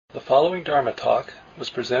The following Dharma talk was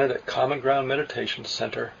presented at Common Ground Meditation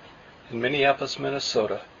Center in Minneapolis,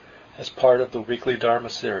 Minnesota, as part of the weekly Dharma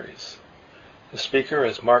series. The speaker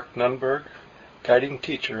is Mark Nunberg, guiding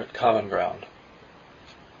teacher at Common Ground.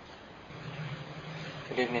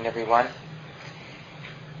 Good evening, everyone.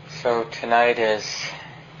 So tonight is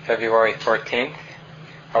February 14th.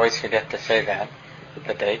 I always forget to say that,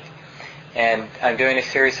 the date. And I'm doing a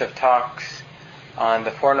series of talks on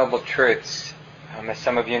the Four Noble Truths. As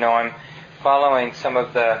some of you know, I'm following some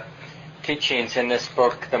of the teachings in this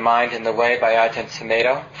book, The Mind and the Way by Ajahn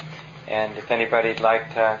Sumedho. And if anybody'd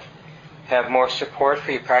like to have more support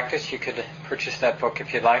for your practice, you could purchase that book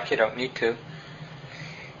if you'd like. You don't need to.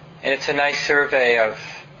 And it's a nice survey of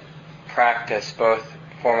practice, both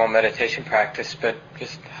formal meditation practice, but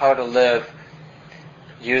just how to live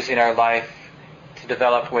using our life to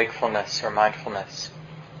develop wakefulness or mindfulness.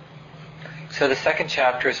 So the second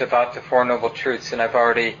chapter is about the Four Noble Truths, and I've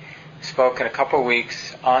already spoken a couple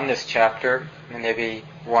weeks on this chapter, and maybe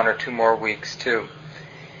one or two more weeks too.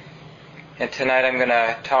 And tonight I'm going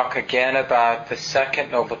to talk again about the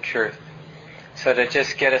second Noble Truth. So to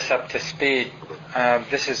just get us up to speed,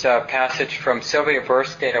 this is a passage from Sylvia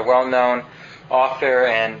Burstein, a well-known author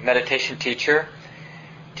and meditation teacher.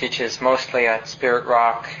 Teaches mostly at Spirit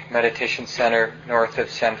Rock Meditation Center north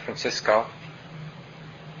of San Francisco.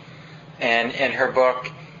 And in her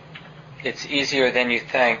book, It's Easier Than You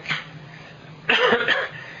Think,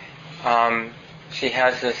 she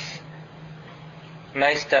has this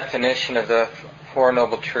nice definition of the Four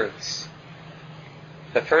Noble Truths.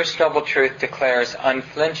 The first Noble Truth declares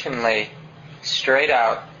unflinchingly, straight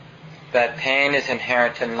out, that pain is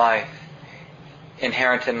inherent in life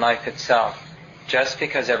itself, just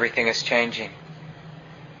because everything is changing.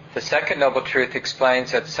 The second Noble Truth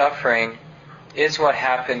explains that suffering is what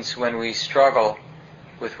happens when we struggle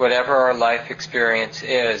with whatever our life experience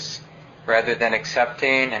is, rather than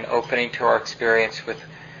accepting and opening to our experience with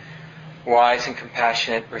wise and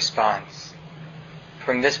compassionate response.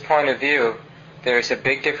 From this point of view, there is a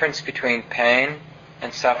big difference between pain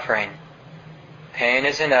and suffering. Pain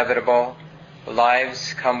is inevitable.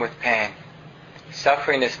 Lives come with pain.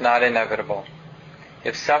 Suffering is not inevitable.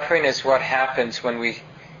 If suffering is what happens when we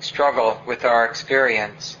struggle with our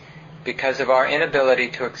experience because of our inability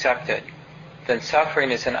to accept it, then suffering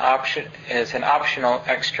is an optional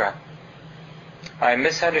extra. I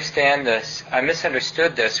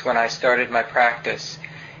misunderstood this when I started my practice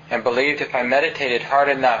and believed if I meditated hard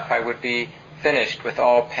enough I would be finished with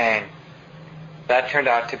all pain. That turned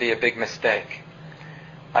out to be a big mistake.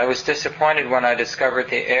 I was disappointed when I discovered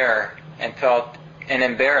the error and felt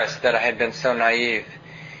embarrassed that I had been so naive.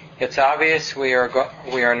 It's obvious we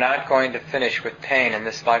are not going to finish with pain in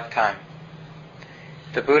this lifetime.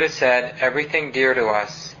 The Buddha said, everything dear to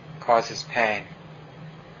us causes pain.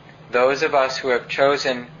 Those of us who have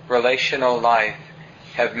chosen relational life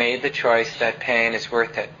have made the choice that pain is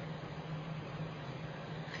worth it.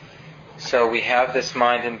 So we have this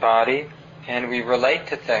mind and body, and we relate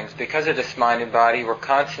to things. Because of this mind and body, we're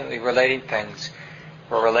constantly relating things.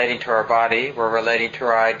 We're relating to our body, we're relating to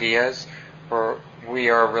our ideas, we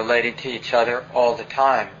are relating to each other all the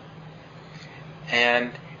time.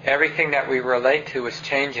 And everything that we relate to is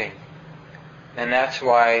changing. And that's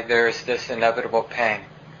why there's this inevitable pain.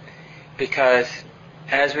 Because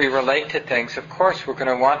as we relate to things, of course, we're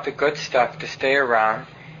going to want the good stuff to stay around,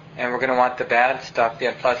 and we're going to want the bad stuff, the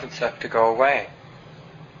unpleasant stuff, to go away.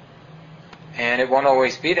 And it won't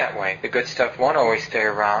always be that way. The good stuff won't always stay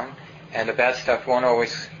around, and the bad stuff won't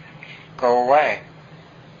always go away.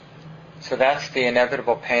 So that's the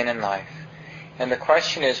inevitable pain in life. And the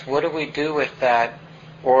question is, what do we do with that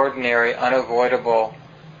ordinary, unavoidable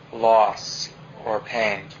loss or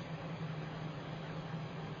pain?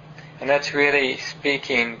 And that's really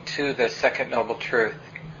speaking to the second Noble Truth.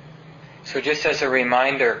 So just as a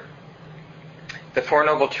reminder, the Four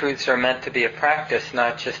Noble Truths are meant to be a practice,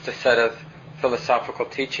 not just a set of philosophical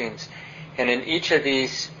teachings. And in each of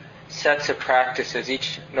these sets of practices,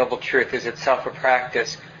 each Noble Truth is itself a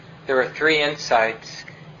practice. There are three insights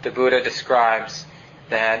the Buddha describes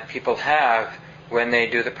that people have when they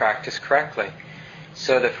do the practice correctly.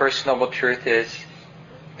 So the first Noble Truth is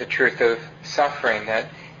the truth of suffering, that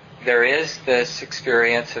there is this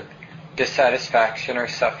experience of dissatisfaction or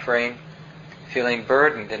suffering, feeling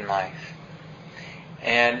burdened in life.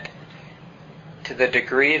 And to the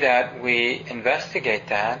degree that we investigate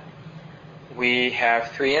that, we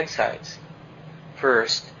have three insights.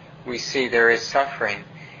 First, we see there is suffering.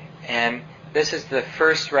 And this is the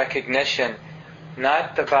first recognition,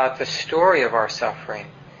 not about the story of our suffering,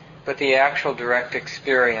 but the actual direct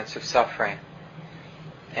experience of suffering.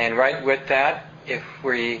 And right with that, if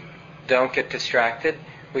we don't get distracted,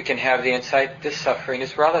 we can have the insight, this suffering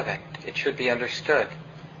is relevant. It should be understood.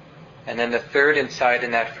 And then the third insight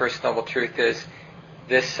in that first noble truth is,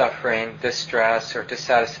 this suffering, this stress or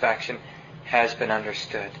dissatisfaction has been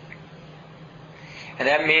understood. And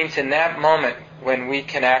that means in that moment when we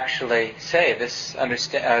can actually say this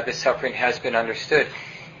suffering has been understood,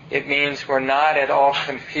 it means we're not at all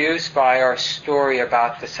confused by our story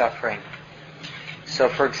about the suffering. So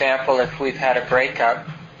for example, if we've had a breakup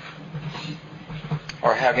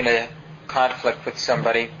or having a conflict with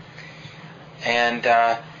somebody, and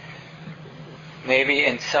maybe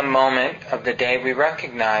in some moment of the day we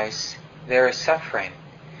recognize there is suffering.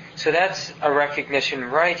 So that's a recognition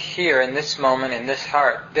right here in this moment, in this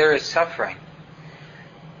heart, there is suffering.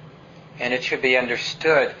 And it should be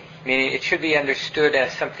understood, meaning it should be understood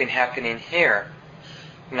as something happening here,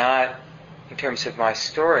 not in terms of my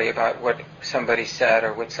story about what somebody said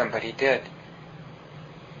or what somebody did.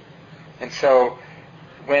 And so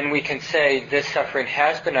when we can say this suffering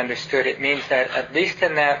has been understood, it means that at least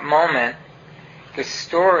in that moment, the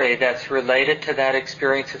story that's related to that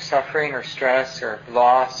experience of suffering or stress or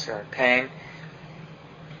loss or pain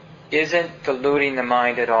isn't diluting the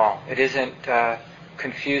mind at all. It isn't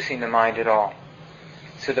confusing the mind at all.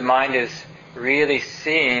 So the mind is really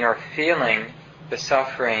seeing or feeling the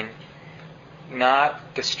suffering,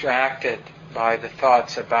 not distracted by the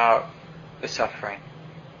thoughts about the suffering.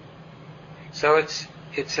 So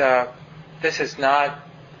this is not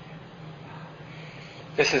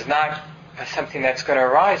something that's going to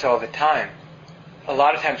arise all the time. A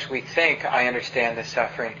lot of times we think, I understand the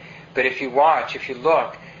suffering, but if you watch, if you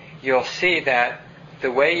look, you'll see that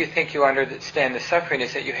the way you think you understand the suffering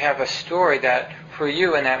is that you have a story that for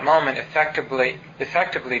you in that moment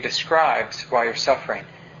effectively describes why you're suffering.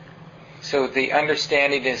 So the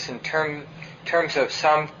understanding is in terms of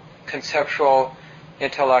some conceptual,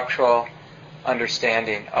 intellectual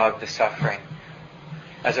understanding of the suffering,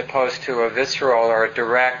 as opposed to a visceral or a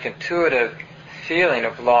direct, intuitive feeling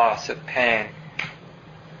of loss, of pain,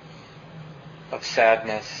 of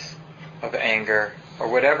sadness, of anger, or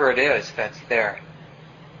whatever it is that's there.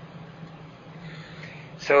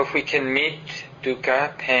 So if we can meet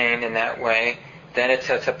dukkha, pain, in that way, then it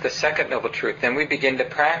sets up the second noble truth. Then we begin to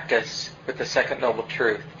practice with the second noble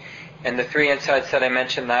truth. And the three insights that I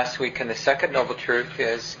mentioned last week in the second noble truth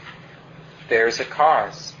is, there's a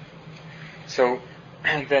cause. So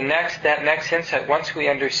that next insight, once we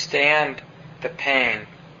understand the pain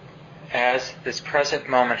as this present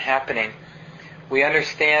moment happening, we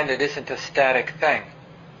understand it isn't a static thing.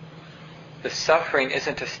 The suffering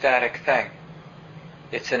isn't a static thing.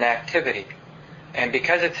 It's an activity. And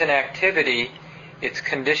because it's an activity, it's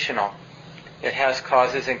conditional. It has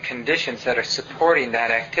causes and conditions that are supporting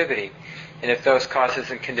that activity. And if those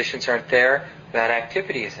causes and conditions aren't there, that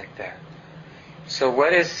activity isn't there. So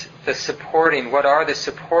what are the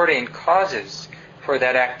supporting causes for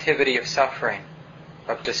that activity of suffering,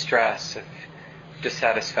 of distress, of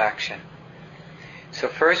dissatisfaction? So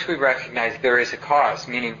first we recognize there is a cause,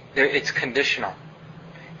 meaning it's conditional.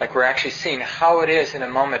 Like we're actually seeing how it is in a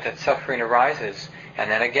moment that suffering arises, and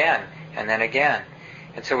then again, and then again.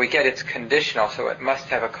 And so we get it's conditional, so it must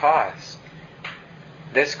have a cause.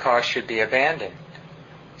 This cause should be abandoned.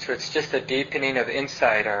 So it's just a deepening of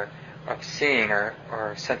insight or of seeing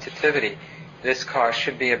or sensitivity. This cause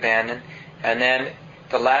should be abandoned. And then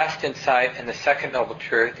the last insight in the second noble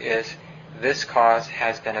truth is this cause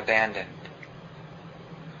has been abandoned.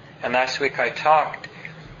 And last week I talked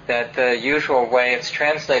that the usual way it's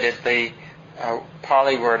translated, the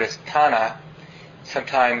Pali word is tana,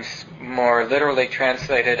 sometimes more literally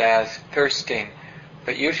translated as thirsting,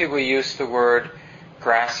 but usually we use the word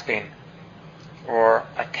grasping or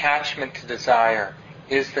attachment to desire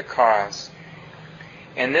is the cause.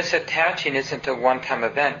 And this attaching isn't a one-time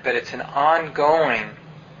event, but it's an ongoing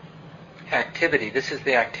activity. This is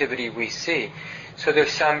the activity we see. So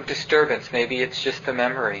there's some disturbance. Maybe it's just a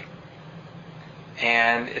memory,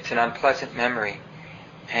 and it's an unpleasant memory.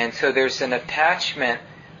 And so there's an attachment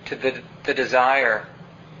to the desire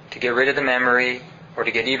to get rid of the memory, or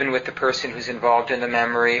to get even with the person who's involved in the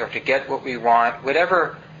memory, or to get what we want,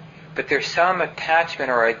 whatever. But there's some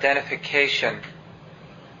attachment or identification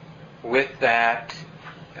with that,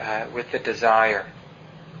 with the desire,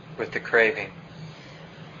 with the craving,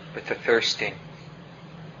 with the thirsting.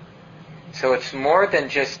 So it's more than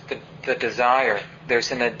just the desire.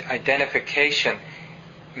 There's an identification,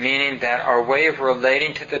 meaning that our way of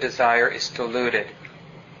relating to the desire is diluted.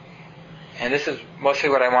 And this is mostly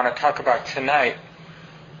what I want to talk about tonight.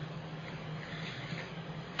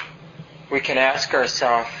 We can ask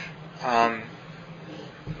ourselves,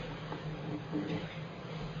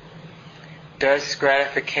 does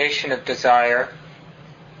gratification of desire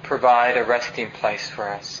provide a resting place for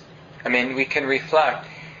us? I mean, we can reflect.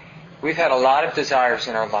 We've had a lot of desires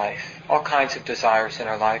in our life, all kinds of desires in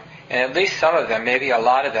our life, and at least some of them, maybe a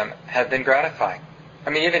lot of them, have been gratifying.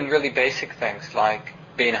 I mean, even really basic things like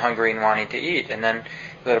being hungry and wanting to eat, and then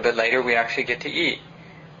a little bit later we actually get to eat.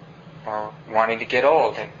 Or wanting to get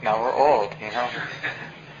old, and now we're old,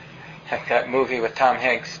 Like that movie with Tom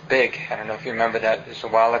Hanks, Big. I don't know if you remember that, it was a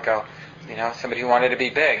while ago. Somebody who wanted to be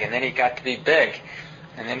big, and then he got to be big,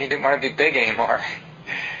 and then he didn't want to be big anymore.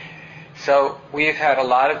 So we've had a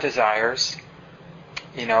lot of desires,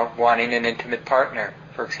 wanting an intimate partner,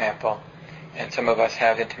 for example. And some of us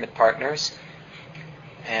have intimate partners.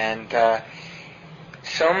 And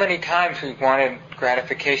so many times we've wanted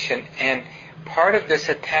gratification, and part of this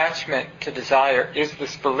attachment to desire is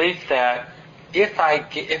this belief that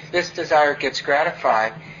if this desire gets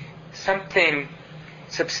gratified, something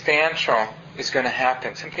substantial is going to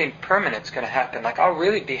happen, something permanent is going to happen. Like, I'll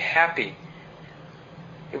really be happy.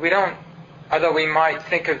 Although we might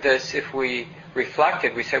think of this if we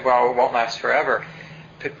reflected, we say, well, it won't last forever.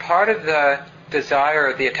 But part of the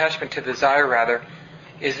desire, the attachment to desire rather,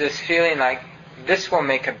 is this feeling like this will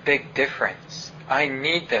make a big difference. I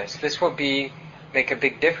need this. This will make a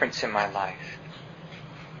big difference in my life.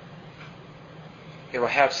 It will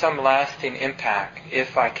have some lasting impact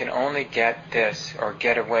if I can only get this or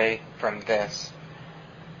get away from this.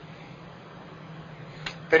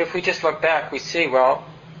 But if we just look back, we see, well,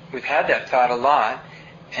 we've had that thought a lot,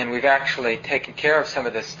 and we've actually taken care of some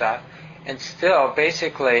of this stuff, and still,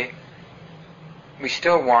 basically, we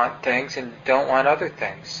still want things and don't want other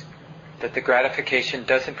things. That the gratification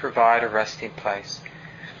doesn't provide a resting place.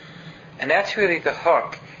 And that's really the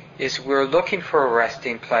hook, is we're looking for a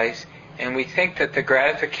resting place, and we think that the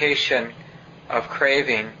gratification of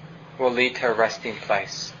craving will lead to a resting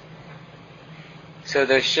place. So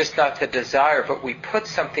there's just not the desire, but we put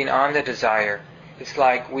something on the desire. It's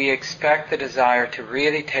like we expect the desire to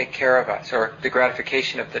really take care of us, or the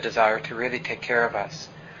gratification of the desire to really take care of us.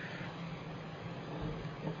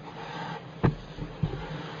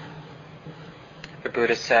 The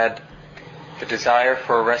Buddha said, the desire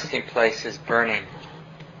for a resting place is burning.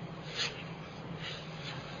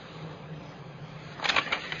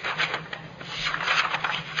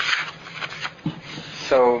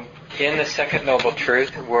 So, in the Second Noble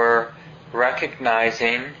Truth, we're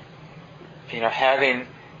recognizing, having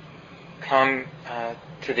come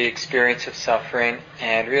to the experience of suffering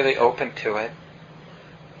and really open to it.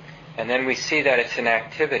 And then we see that it's an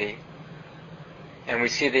activity. And we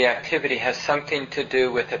see the activity has something to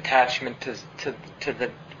do with attachment to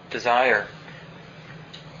the desire.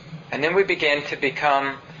 And then we begin to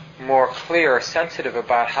become more clear, sensitive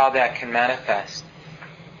about how that can manifest.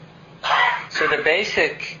 So the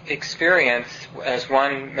basic experience, as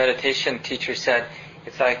one meditation teacher said,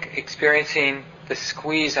 it's like experiencing the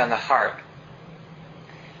squeeze on the heart.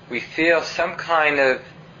 We feel some kind of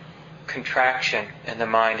contraction in the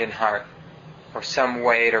mind and heart, or some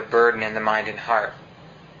weight or burden in the mind and heart.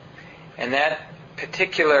 And that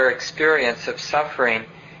particular experience of suffering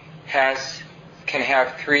can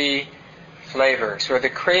have three flavors, or the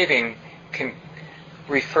craving can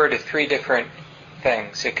refer to three different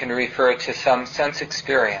things. It can refer to some sense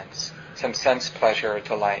experience, some sense pleasure or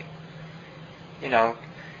delight.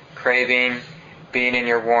 Craving being in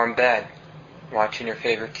your warm bed, watching your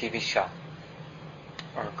favorite TV show.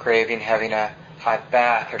 Or craving having a hot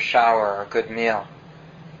bath or shower or a good meal.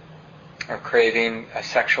 Or craving a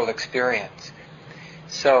sexual experience.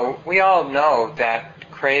 So we all know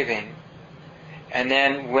that craving. And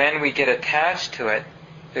then when we get attached to it,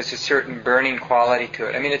 there's a certain burning quality to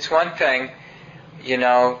it. I mean, it's one thing,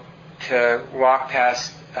 to walk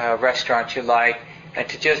past a restaurant you like and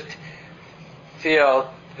to just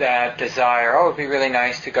feel that desire, it would be really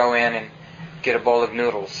nice to go in and get a bowl of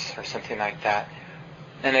noodles or something like that.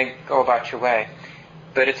 And then go about your way.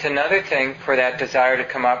 But it's another thing for that desire to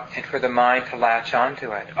come up and for the mind to latch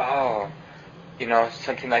onto it.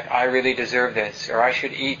 Something like, I really deserve this, or I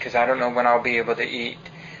should eat because I don't know when I'll be able to eat,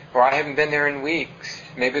 or I haven't been there in weeks,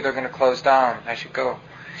 maybe they're going to close down, I should go.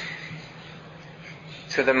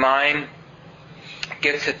 So the mind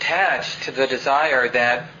gets attached to the desire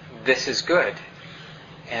that this is good.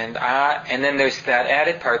 And then there's that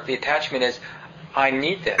added part, the attachment is, I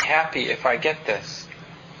need this, happy if I get this.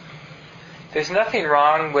 There's nothing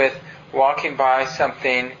wrong with walking by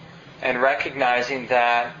something and recognizing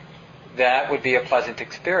that would be a pleasant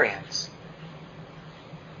experience.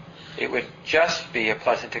 It would just be a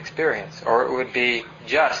pleasant experience, or it would be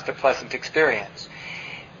just a pleasant experience.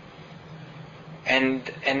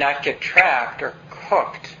 And not get trapped or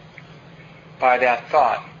hooked by that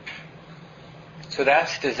thought. So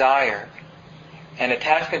that's desire. And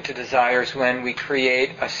attachment to desire is when we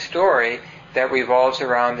create a story that revolves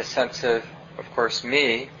around the sense of course,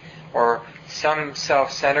 me, or some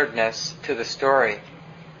self-centeredness to the story.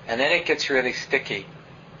 And then it gets really sticky.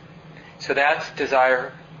 So that's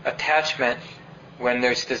desire, attachment, when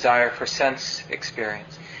there's desire for sense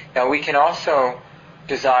experience. Now we can also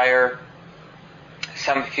desire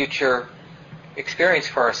some future experience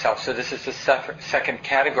for ourselves. So this is the second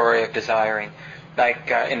category of desiring.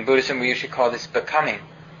 Like in Buddhism we usually call this becoming,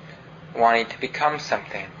 wanting to become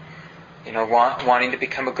something. Wanting to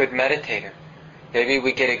become a good meditator. Maybe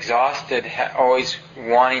we get exhausted always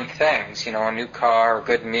wanting things, a new car, a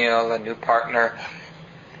good meal, a new partner,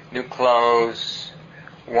 new clothes,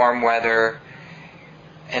 warm weather.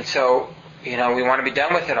 And so, we want to be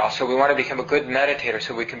done with it all. So we want to become a good meditator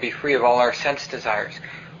so we can be free of all our sense desires.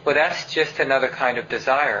 Well, that's just another kind of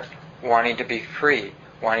desire, wanting to be free,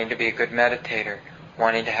 wanting to be a good meditator,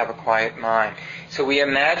 wanting to have a quiet mind. So we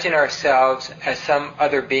imagine ourselves as some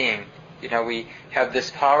other being. We have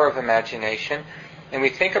this power of imagination, and we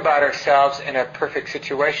think about ourselves in a perfect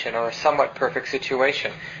situation, or a somewhat perfect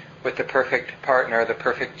situation, with the perfect partner, the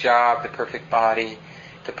perfect job, the perfect body,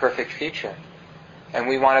 the perfect future. And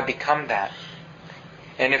we want to become that.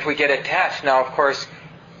 And if we get attached, now of course,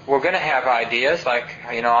 we're going to have ideas, like,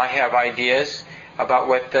 I have ideas about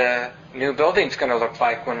what the new building's going to look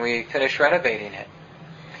like when we finish renovating it.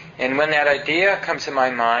 And when that idea comes to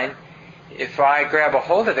my mind, if I grab a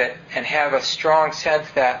hold of it and have a strong sense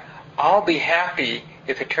that I'll be happy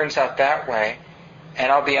if it turns out that way, and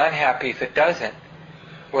I'll be unhappy if it doesn't,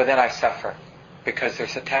 well then I suffer, because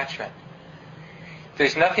there's attachment.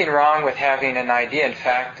 There's nothing wrong with having an idea. In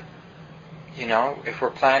fact, if we're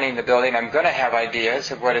planning the building, I'm going to have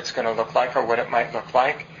ideas of what it's going to look like or what it might look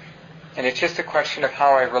like. And it's just a question of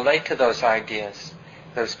how I relate to those ideas,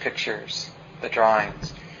 those pictures, the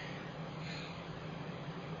drawings.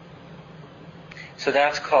 So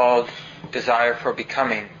that's called desire for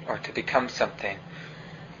becoming, or to become something.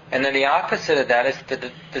 And then the opposite of that is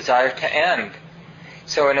the desire to end.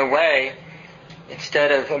 So in a way,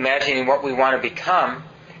 instead of imagining what we want to become,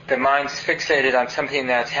 the mind's fixated on something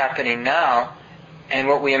that's happening now, and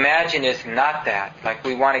what we imagine is not that. Like,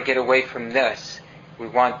 we want to get away from this. We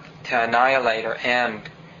want to annihilate or end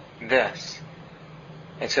this.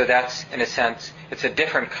 And so that's, in a sense, it's a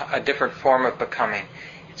different form of becoming.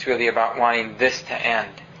 It's really about wanting this to end.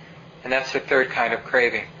 And that's the third kind of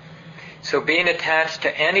craving. So being attached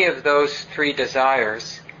to any of those three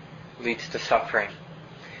desires leads to suffering.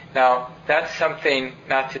 Now, that's something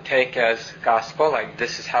not to take as gospel, like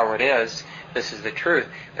this is how it is, this is the truth,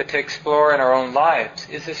 but to explore in our own lives,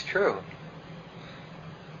 is this true?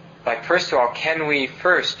 Like, first of all, can we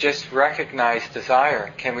first just recognize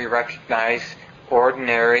desire? Can we recognize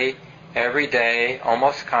ordinary, everyday,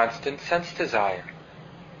 almost constant sense desire?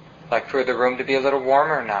 Like for the room to be a little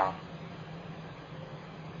warmer now.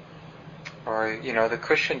 Or, the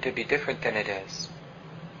cushion to be different than it is.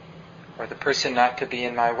 Or the person not to be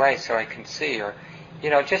in my way so I can see. Or,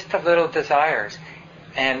 just the little desires.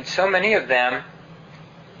 And so many of them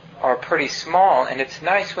are pretty small, and it's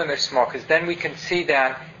nice when they're small, because then we can see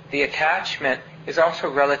that the attachment is also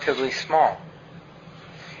relatively small.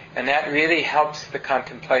 And that really helps the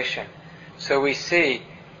contemplation. So we see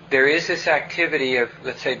there is this activity of,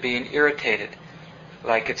 let's say, being irritated.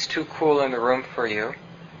 Like it's too cool in the room for you.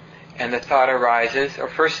 And the thought arises, or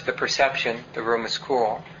first the perception, the room is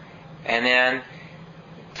cool. And then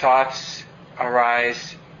thoughts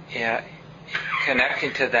arise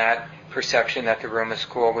connecting to that perception that the room is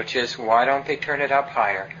cool, which is, why don't they turn it up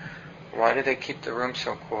higher? Why do they keep the room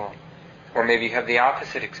so cool? Or maybe you have the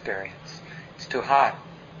opposite experience. It's too hot.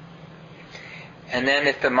 And then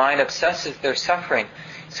if the mind obsesses, there's suffering.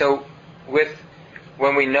 So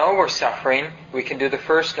when we know we're suffering, we can do the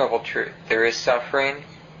first noble truth. There is suffering.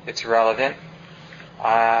 It's relevant.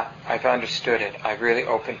 I've understood it. I've really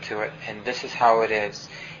opened to it. And this is how it is.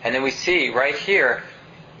 And then we see right here,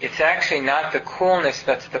 it's actually not the coolness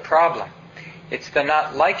that's the problem. It's the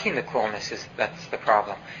not liking the coolness that's the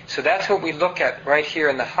problem. So that's what we look at right here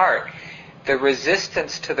in the heart. The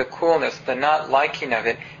resistance to the coolness, the not liking of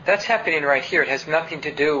it, that's happening right here. It has nothing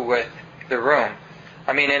to do with the room.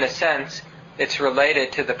 I mean, in a sense, it's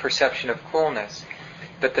related to the perception of coolness.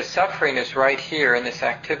 But the suffering is right here in this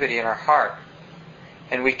activity in our heart.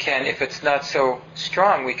 And we can, if it's not so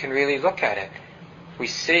strong, we can really look at it. We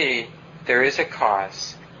see there is a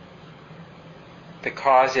cause. The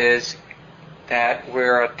cause is that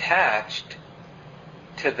we're attached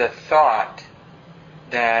to the thought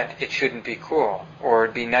that it shouldn't be cool, or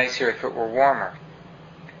it'd be nicer if it were warmer.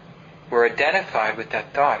 we're identified with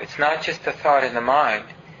that thought. It's not just a thought in the mind.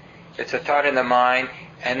 It's a thought in the mind,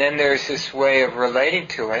 and then there's this way of relating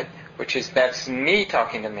to it, which is, that's me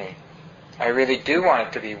talking to me. I really do want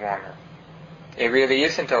it to be warmer. It really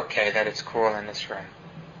isn't okay that it's cool in this room.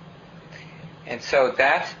 And so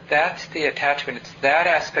that's the attachment. It's that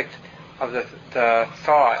aspect of the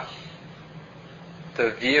thought,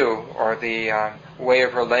 the view, or the way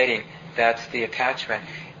of relating. That's the attachment.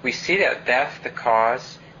 We see that that's the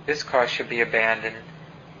cause. This cause should be abandoned.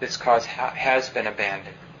 This cause has been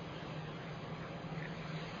abandoned.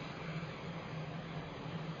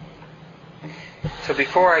 So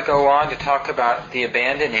before I go on to talk about the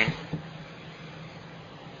abandoning,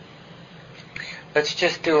 let's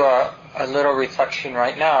just do a little reflection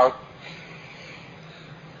right now.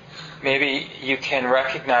 Maybe you can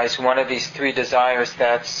recognize one of these three desires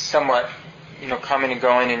that's somewhat, coming and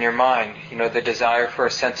going in your mind. The desire for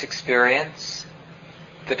a sense experience,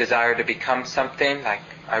 the desire to become something, like,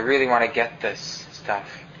 I really want to get this stuff.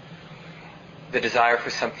 The desire for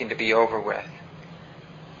something to be over with.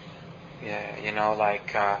 Yeah,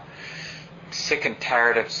 like, sick and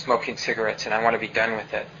tired of smoking cigarettes and I want to be done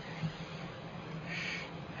with it.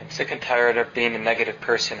 I'm sick and tired of being a negative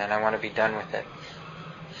person and I want to be done with it.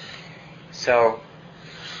 So,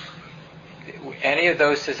 any of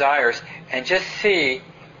those desires, and just see,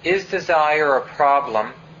 is desire a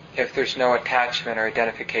problem if there's no attachment or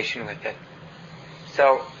identification with it?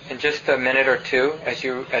 So, in just a minute or two,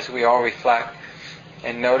 as we all reflect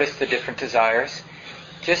and notice the different desires,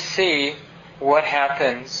 just see what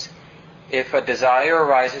happens if a desire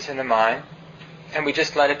arises in the mind, and we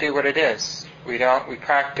just let it be what it is. We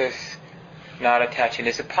practice not attaching.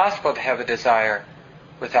 Is it possible to have a desire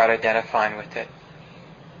without identifying with it,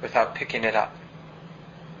 without picking it up?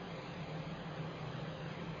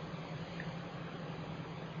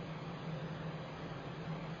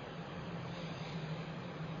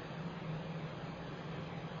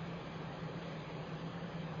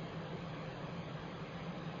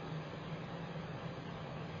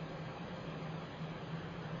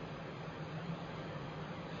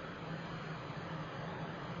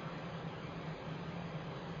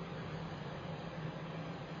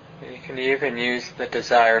 You can even use the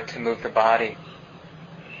desire to move the body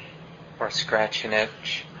or scratch an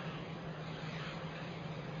itch.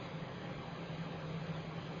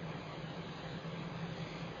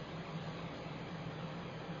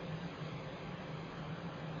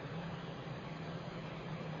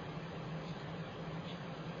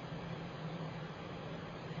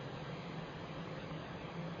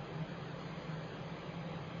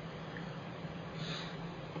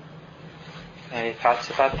 Any thoughts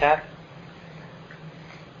about that?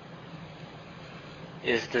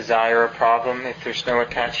 Is desire a problem if there's no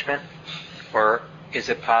attachment? Or is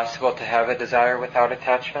it possible to have a desire without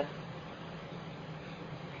attachment?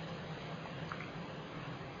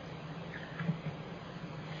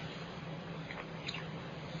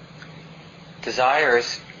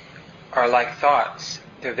 Desires are like thoughts.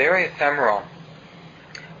 They're very ephemeral.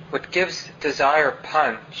 What gives desire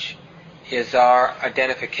punch is our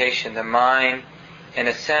identification. The mind, in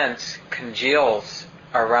a sense, congeals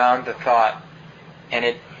around the thought, and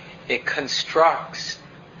it constructs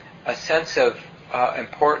a sense of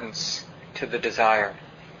importance to the desire.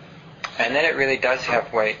 And then it really does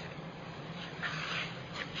have weight.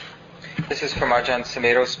 This is from Ajahn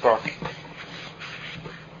Sumedho's book,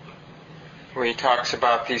 where he talks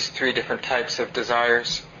about these three different types of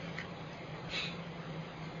desires.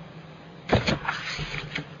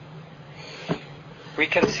 We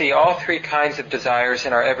can see all three kinds of desires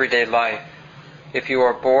in our everyday life. If you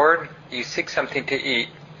are bored, you seek something to eat,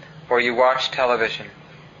 or you watch television,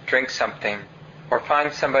 drink something, or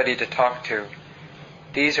find somebody to talk to.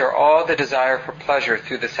 These are all the desire for pleasure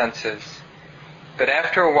through the senses. But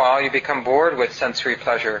after a while you become bored with sensory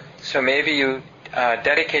pleasure, so maybe you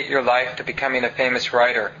dedicate your life to becoming a famous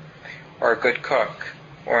writer, or a good cook,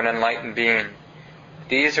 or an enlightened being.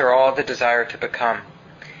 These are all the desire to become.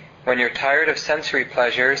 When you're tired of sensory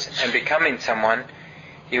pleasures and becoming someone,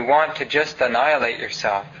 you want to just annihilate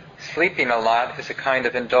yourself. Sleeping a lot is a kind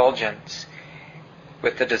of indulgence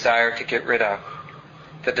with the desire to get rid of,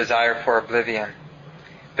 the desire for oblivion.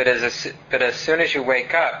 But as soon as you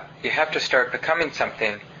wake up, you have to start becoming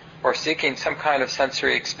something, or seeking some kind of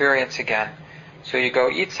sensory experience again. So you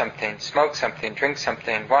go eat something, smoke something, drink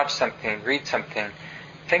something, watch something, read something,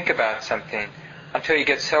 think about something, until you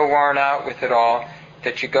get so worn out with it all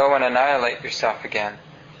that you go and annihilate yourself again.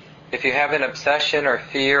 If you have an obsession or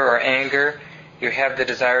fear or anger, you have the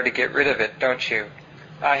desire to get rid of it, don't you?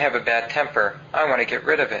 I have a bad temper. I want to get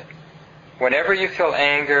rid of it. Whenever you feel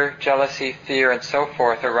anger, jealousy, fear, and so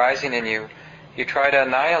forth arising in you, you try to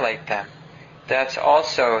annihilate them. That's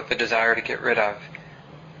also the desire to get rid of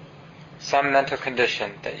some mental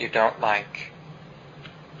condition that you don't like.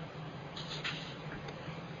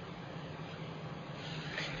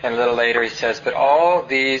 And a little later he says, but all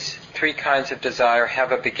these three kinds of desire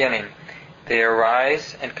have a beginning. They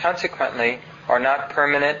arise and consequently are not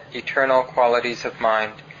permanent, eternal qualities of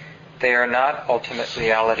mind. They are not ultimate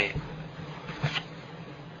reality.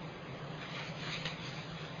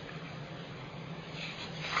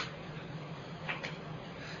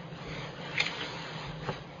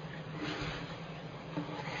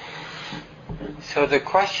 So the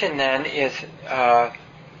question then is,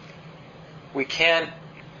 we can't,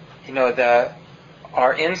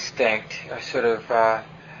 our instinct,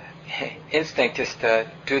 instinct is to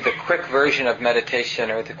do the quick version of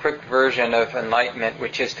meditation or the quick version of enlightenment,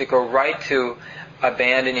 which is to go right to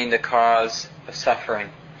abandoning the cause of suffering.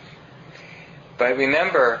 But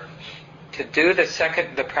remember, to do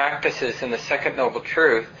the practices in the second noble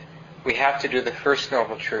truth, we have to do the first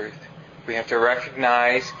noble truth. We have to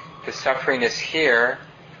recognize the suffering is here,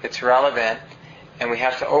 it's relevant, and we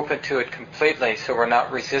have to open to it completely, so we're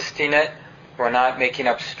not resisting it, we're not making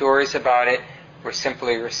up stories about it, we're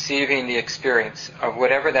simply receiving the experience of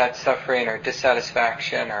whatever that suffering or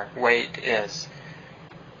dissatisfaction or weight is.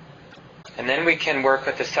 And then we can work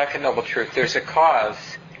with the second noble truth. There's a cause.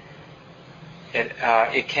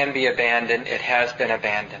 It can be abandoned, it has been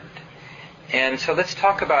abandoned. And so let's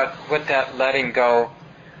talk about what that letting go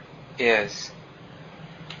is.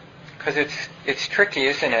 Because it's tricky,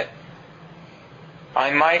 isn't it? I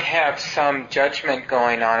might have some judgment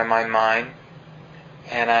going on in my mind,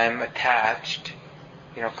 and I'm attached,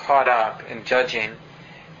 caught up in judging,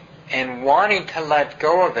 and wanting to let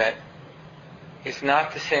go of it is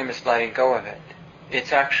not the same as letting go of it.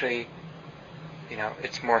 It's actually,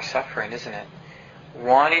 it's more suffering, isn't it?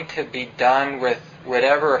 Wanting to be done with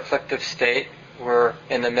whatever afflictive state we're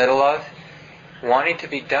in the middle of, wanting to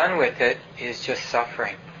be done with it is just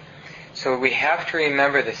suffering. So we have to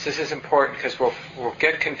remember this. This is important because we'll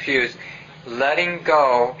get confused. Letting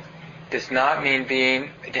go does not mean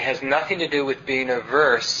it has nothing to do with being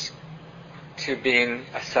averse to being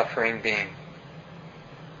a suffering being.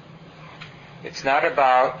 It's not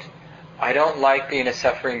about, I don't like being a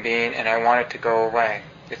suffering being and I want it to go away.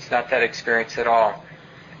 It's not that experience at all.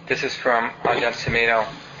 This is from Ajahn Sumedho.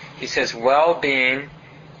 He says, well-being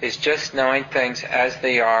is just knowing things as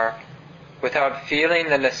they are without feeling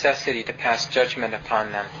the necessity to pass judgment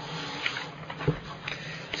upon them.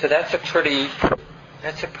 So that's a pretty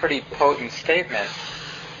potent statement.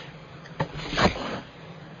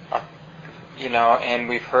 And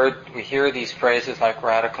we hear these phrases like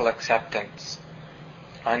radical acceptance,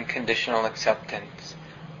 unconditional acceptance,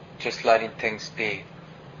 just letting things be.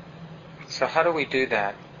 So how do we do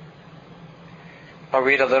that? I'll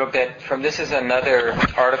read a little bit from, this is another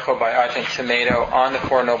article by Ajahn Sumedho on the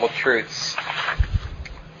Four Noble Truths.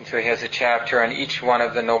 And so he has a chapter on each one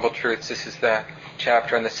of the Noble Truths. This is the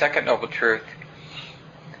chapter on the second Noble Truth.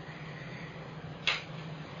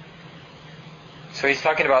 So he's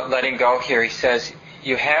talking about letting go here. He says,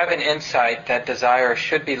 you have an insight that desire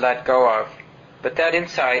should be let go of, but that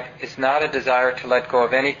insight is not a desire to let go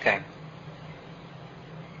of anything.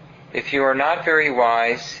 If you are not very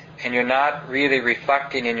wise, and you're not really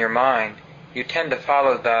reflecting in your mind, you tend to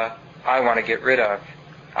follow the, I want to get rid of,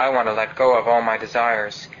 I want to let go of all my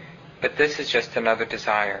desires. But this is just another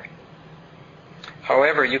desire.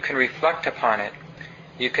 However, you can reflect upon it.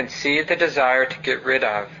 You can see the desire to get rid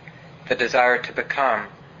of, the desire to become,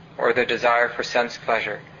 or the desire for sense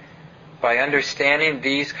pleasure. By understanding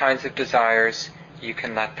these kinds of desires, you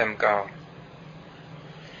can let them go.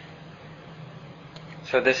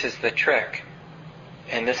 So this is the trick.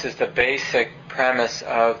 And this is the basic premise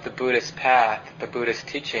of the Buddhist path, the Buddhist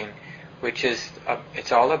teaching, which is,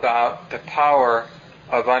 it's all about the power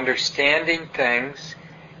of understanding things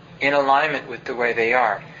in alignment with the way they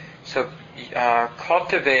are. So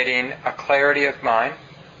cultivating a clarity of mind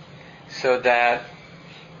so that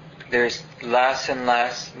there's less and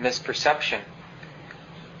less misperception.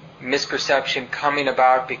 Misperception coming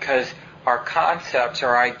about because our concepts,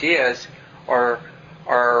 our ideas, or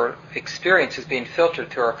our experience is being filtered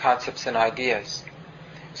through our concepts and ideas.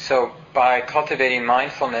 So by cultivating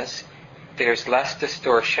mindfulness, there's less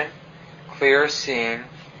distortion, clearer seeing,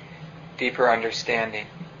 deeper understanding.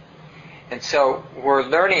 And so we're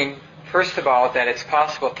learning, first of all, that it's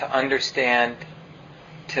possible to understand,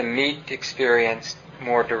 to meet experience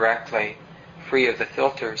more directly, free of the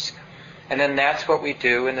filters. And then that's what we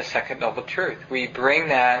do in the second Noble Truth. We bring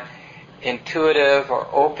that intuitive or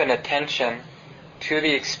open attention to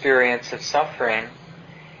the experience of suffering,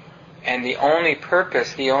 and the only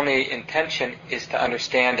purpose, the only intention is to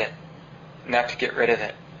understand it, not to get rid of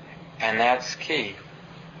it. And that's key.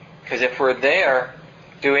 Because if we're there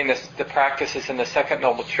doing the practices in the Second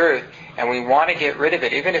Noble Truth, and we want to get rid of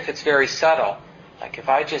it, even if it's very subtle, like if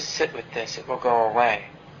I just sit with this, it will go away.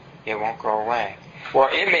 It won't go away. Well,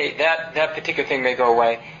 that particular thing may go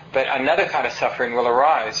away, but another kind of suffering will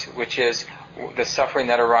arise, which is the suffering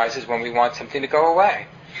that arises when we want something to go away.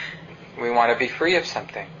 We want to be free of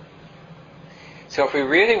something. So if we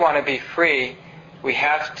really want to be free, we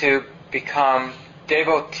have to become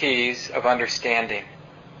devotees of understanding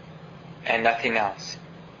and nothing else.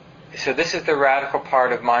 So this is the radical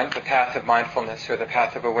part of the path of mindfulness, or the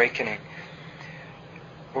path of awakening.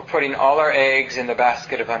 We're putting all our eggs in the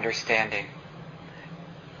basket of understanding,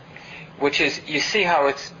 which is, you see how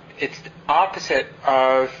it's opposite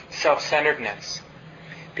of self-centeredness.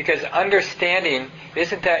 Because understanding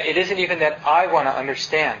it isn't even that I want to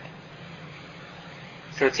understand.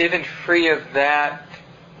 So it's even free of that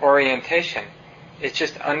orientation. It's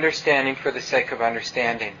just understanding for the sake of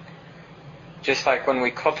understanding. Just like when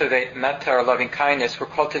we cultivate metta, or loving kindness, we're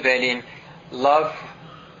cultivating love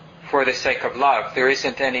for the sake of love. There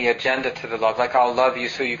isn't any agenda to the love, like I'll love you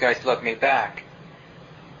so you guys love me back.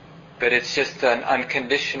 But it's just an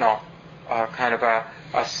unconditional kind of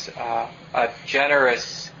a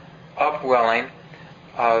generous upwelling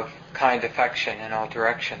of kind affection in all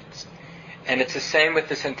directions. And it's the same with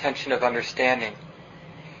this intention of understanding.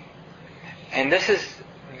 And this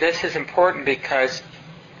is important because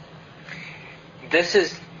this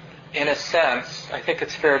is, in a sense, I think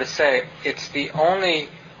it's fair to say, it's the only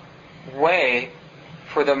way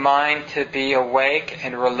for the mind to be awake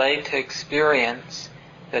and relate to experience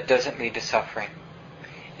that doesn't lead to suffering.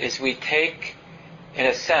 Is we take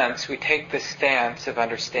the stance of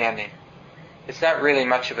understanding. It's not really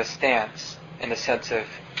much of a stance in the sense of,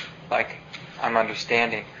 like, I'm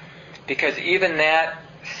understanding. Because even that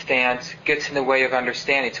stance gets in the way of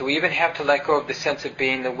understanding. So we even have to let go of the sense of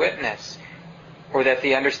being the witness, or that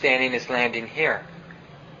the understanding is landing here.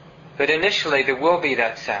 But initially there will be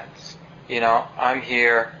that sense. I'm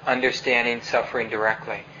here understanding suffering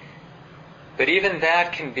directly. But even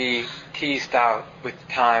that can be teased out with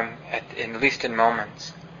time, at least in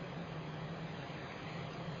moments.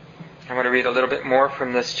 I want to read a little bit more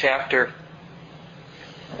from this chapter.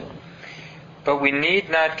 But we need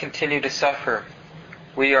not continue to suffer.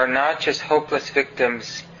 We are not just hopeless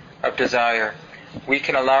victims of desire. We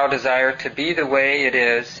can allow desire to be the way it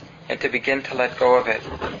is and to begin to let go of it.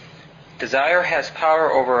 Desire has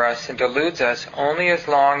power over us and deludes us only as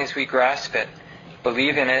long as we grasp it,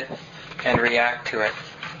 believe in it, and react to it.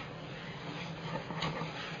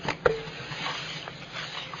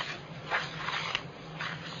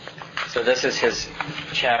 So this is his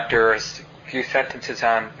chapter, a few sentences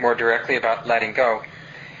on more directly about letting go.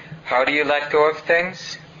 How do you let go of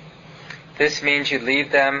things? This means you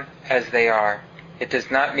leave them as they are. It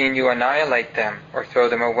does not mean you annihilate them or throw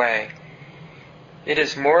them away. It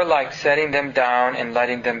is more like setting them down and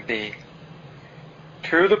letting them be.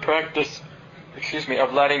 Through the practice,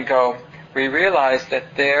 of letting go, we realize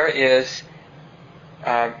that there is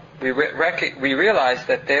we realize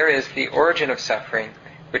that there is the origin of suffering,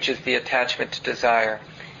 which is the attachment to desire.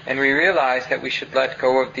 And we realize that we should let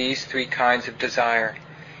go of these three kinds of desire.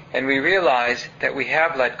 And we realize that we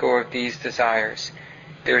have let go of these desires.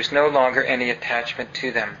 There is no longer any attachment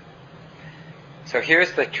to them. So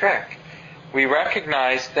here's the trick. We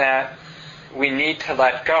recognize that we need to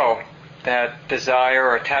let go, that desire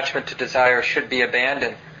or attachment to desire should be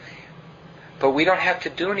abandoned. But we don't have to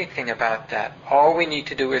do anything about that. All we need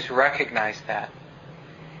to do is recognize that.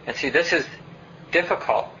 And see, this is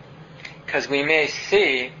difficult, because we may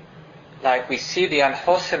see, like we see the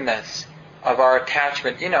unwholesomeness of our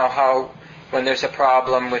attachment. You know how when there's a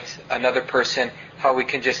problem with another person, how we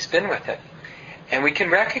can just spin with it. And we can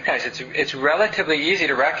recognize it's relatively easy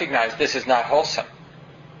to recognize this is not wholesome.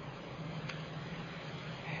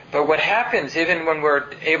 But what happens, even when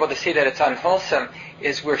we're able to see that it's unwholesome,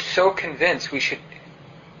 is we're so convinced we should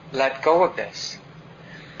let go of this.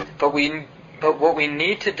 But what we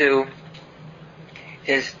need to do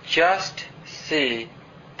is just see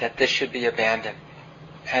that this should be abandoned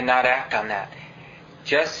and not act on that.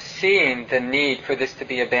 Just seeing the need for this to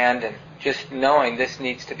be abandoned, just knowing this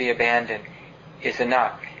needs to be abandoned, is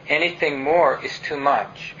enough. Anything more is too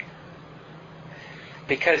much.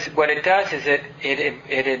 Because what it does is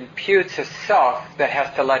it imputes a self that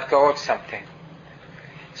has to let go of something.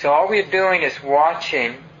 So all we're doing is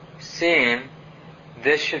watching, seeing,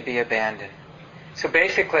 this should be abandoned. So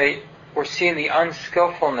basically, we're seeing the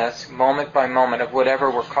unskillfulness moment by moment of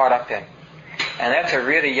whatever we're caught up in. And that's a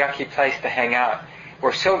really yucky place to hang out.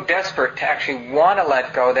 We're so desperate to actually want to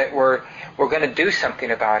let go that we're going to do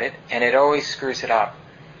something about it, and it always screws it up.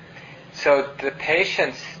 So the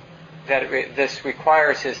patience that this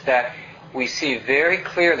requires is that we see very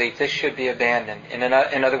clearly this should be abandoned.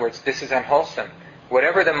 In other words, this is unwholesome.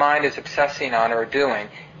 Whatever the mind is obsessing on or doing,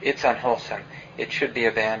 it's unwholesome. It should be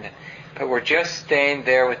abandoned. But we're just staying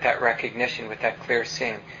there with that recognition, with that clear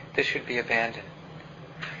seeing. This should be abandoned.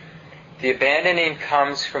 The abandoning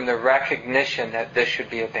comes from the recognition that this should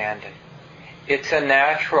be abandoned. It's a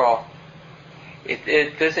natural.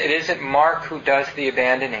 It isn't Mark who does the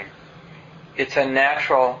abandoning. It's a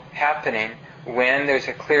natural happening when there's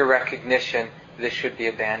a clear recognition this should be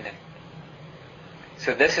abandoned.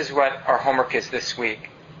 So this is what our homework is this week.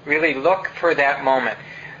 Really look for that moment.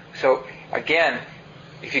 So again,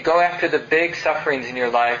 if you go after the big sufferings in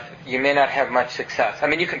your life, you may not have much success. I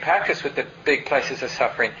mean, you can practice with the big places of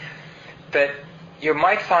suffering, but you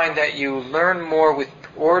might find that you learn more with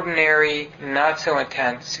ordinary, not so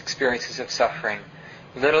intense experiences of suffering.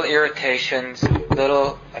 Little irritations,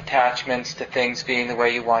 little attachments to things being the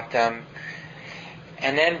way you want them.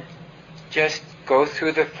 And then just go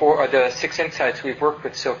through the 6 insights we've worked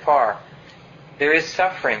with so far. There is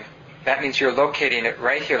suffering. That means you're locating it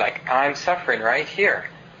right here, like I'm suffering right here.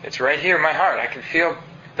 It's right here in my heart. I can feel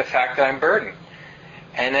the fact that I'm burdened.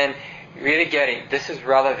 And then really getting, this is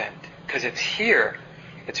relevant, because it's here,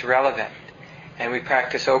 it's relevant. And we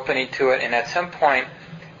practice opening to it, and at some point,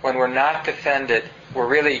 when we're not defended, we're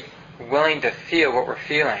really willing to feel what we're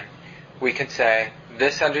feeling. We can say,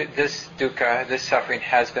 this dukkha, this suffering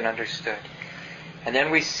has been understood. And then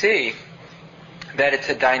we see that it's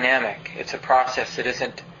a dynamic, it's a process. It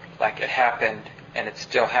isn't like it happened and it's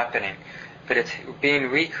still happening. But it's being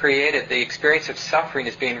recreated. The experience of suffering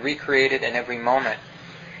is being recreated in every moment.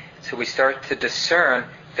 So we start to discern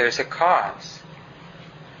there's a cause.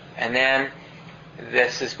 And then,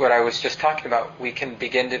 this is what I was just talking about, we can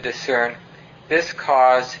begin to discern this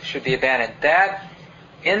cause should be abandoned. That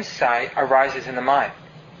insight arises in the mind.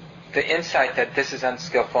 The insight that this is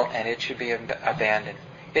unskillful and it should be abandoned.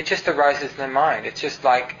 It just arises in the mind. It's just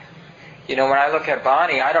like, when I look at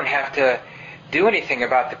Bonnie, I don't have to do anything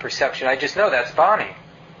about the perception. I just know that's Bonnie.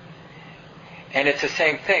 And it's the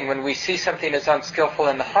same thing. When we see something as unskillful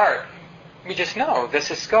in the heart, we just know this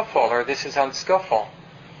is skillful or this is unskillful.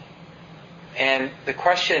 And the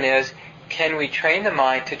question is, can we train the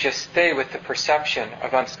mind to just stay with the perception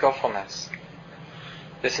of unskillfulness?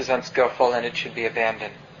 This is unskillful and it should be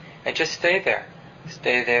abandoned. And just stay there,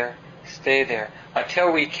 stay there, stay there,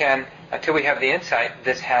 until we have the insight,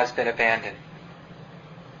 this has been abandoned.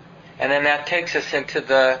 And then that takes us into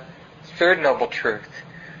the third noble truth,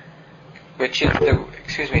 which is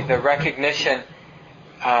the recognition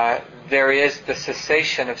there is the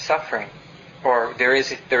cessation of suffering, or there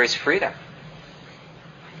is freedom.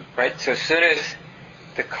 Right? So as soon as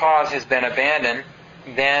the cause has been abandoned,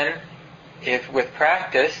 then if with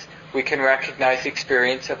practice we can recognize the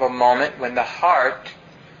experience of a moment when the heart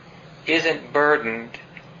isn't burdened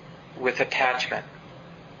with attachment.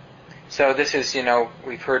 So this is,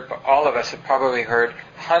 we've heard, all of us have probably heard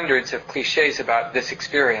hundreds of cliches about this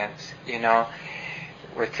experience,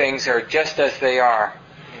 where things are just as they are,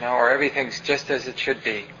 or everything's just as it should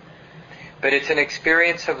be. But it's an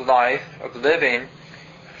experience of life, of living,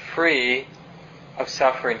 free of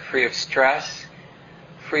suffering, free of stress,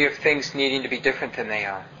 free of things needing to be different than they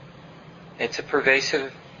are. It's a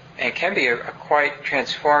pervasive and can be a quite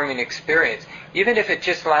transforming experience, even if it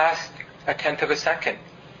just lasts a tenth of a second.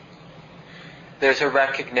 There's a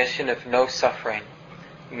recognition of no suffering,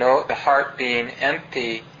 the heart being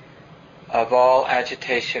empty of all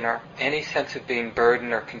agitation or any sense of being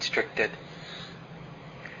burdened or constricted.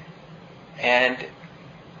 And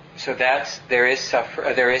so there is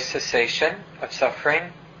cessation of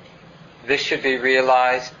suffering. This should be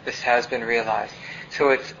realized. This has been realized. So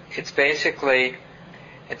it's basically,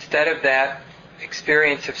 instead of that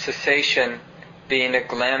experience of cessation being a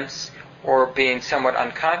glimpse or being somewhat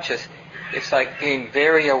unconscious, it's like being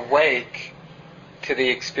very awake to the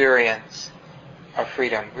experience of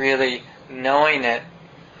freedom, really knowing it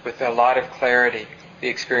with a lot of clarity, the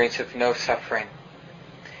experience of no suffering.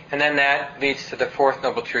 And then that leads to the fourth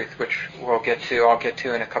noble truth, which I'll get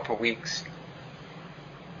to in a couple of weeks.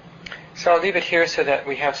 So I'll leave it here so that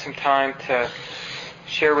we have some time to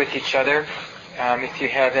share with each other. If you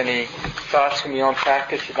have any thoughts from your own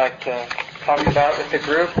practice you'd like to talk about with the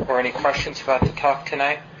group, or any questions about the talk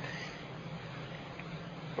tonight,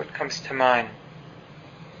 what comes to mind?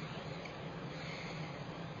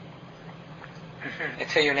 And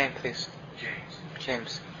say your name, please. James.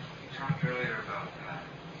 James. You talked earlier about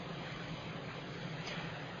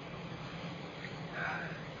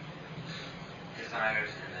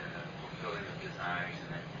desires and then the fulfilling of desires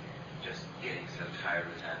and then just getting so tired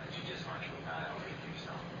of that that you just want to annihilate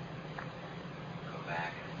yourself. Go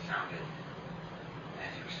back, and it sounded,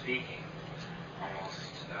 as you were speaking, almost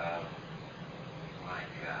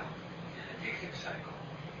like an addictive cycle.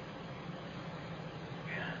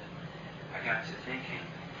 And I got to thinking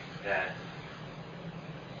that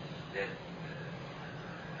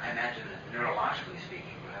I imagine that neurologically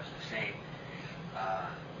speaking, perhaps the same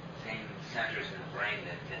centers in the brain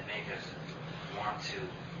that make us want to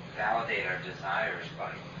validate our desires by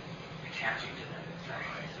attaching to them in some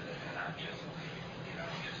way, so that they're not just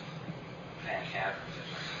phantasms.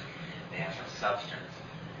 They have some substance.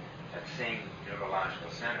 That same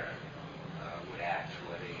neurological center would act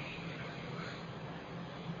whether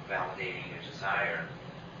validating your desire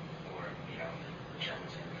or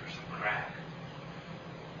jumps in for some crack.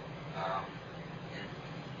 And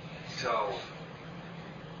so,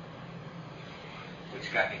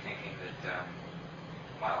 which got me thinking that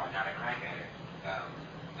while I'm not a crack addict,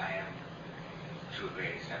 I am, to a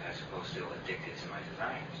great extent, I suppose, still addicted to my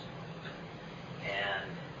desires.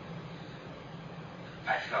 And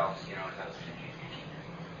I felt, as I was thinking,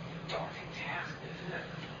 daunting task, isn't it?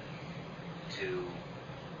 To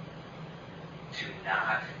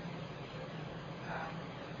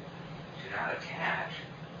not attach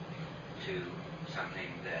to something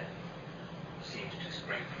that seems to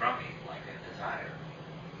spring from me, like a desire,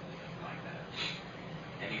 like that.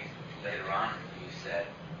 And later on, you said,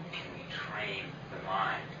 can we train the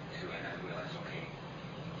mind to, and I realized, okay,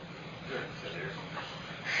 good, so there's a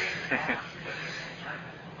path, but at the same time, I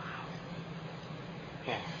thought,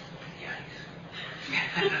 wow, yikes.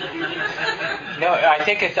 No, I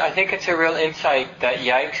think it's a real insight. That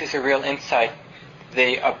yikes is a real insight.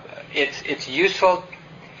 It's useful.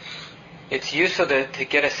 It's useful to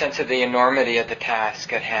get a sense of the enormity of the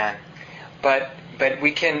task at hand, but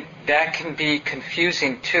that can be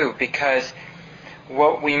confusing too, because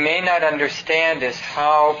what we may not understand is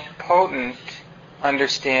how potent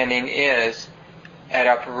understanding is at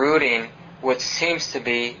uprooting what seems to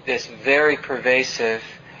be this very pervasive,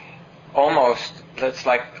 almost that's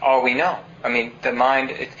like all we know. I mean, the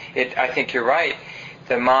mind. I think you're right.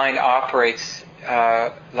 The mind operates in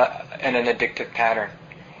an addictive pattern.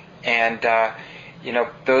 And,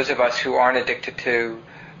 those of us who aren't addicted to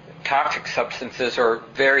toxic substances or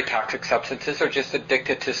very toxic substances are just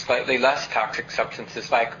addicted to slightly less toxic substances,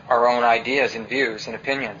 like our own ideas and views and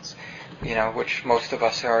opinions, which most of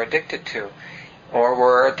us are addicted to. Or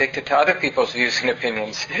we're addicted to other people's views and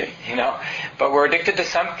opinions, But we're addicted to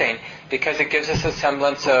something because it gives us a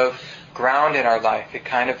semblance of ground in our life. It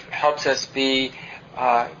kind of helps us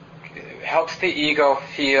helps the ego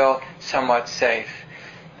feel somewhat safe.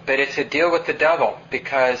 But it's a deal with the devil,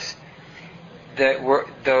 because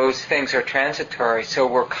those things are transitory, so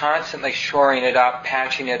we're constantly shoring it up,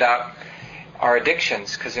 patching it up, our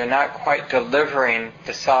addictions, because they're not quite delivering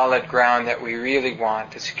the solid ground that we really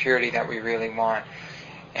want, the security that we really want.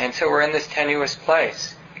 And so we're in this tenuous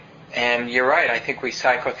place. And you're right, I think we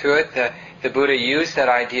cycle through it. The Buddha used that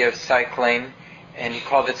idea of cycling, and he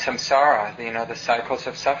called it samsara, the cycles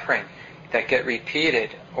of suffering that get repeated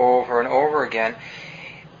over and over again,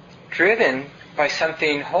 driven by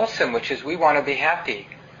something wholesome, which is we want to be happy.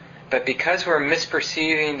 But because we're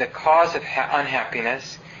misperceiving the cause of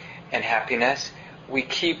unhappiness and happiness, we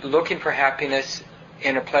keep looking for happiness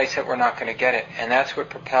in a place that we're not going to get it. And that's what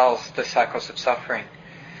propels the cycles of suffering.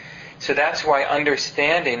 So that's why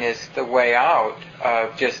understanding is the way out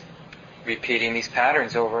of just repeating these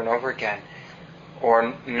patterns over and over again,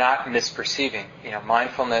 or not misperceiving.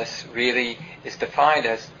 Mindfulness really is defined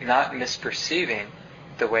as not misperceiving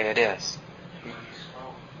the way it is. When you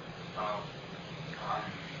spoke,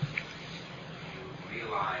 you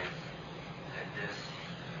realize that this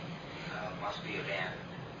must be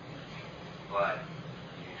abandoned, but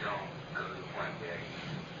you don't go to the point where you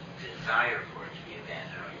desire for it to be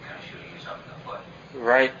abandoned, or you're kind of shooting yourself in the foot.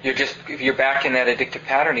 Right. You're back in that addictive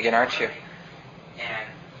pattern again, aren't you? And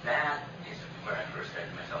that is where I first said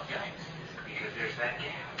to myself, yikes, because there's that gap.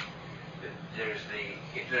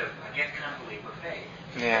 It's I guess kind of a leap of faith.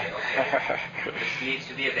 Yeah. Okay, this needs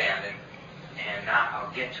to be abandoned, and not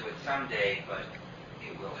I'll get to it someday, but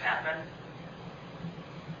it will happen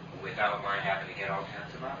without my having to get all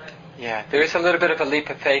tense about it. Yeah, there's a little bit of a leap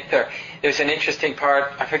of faith there. There's an interesting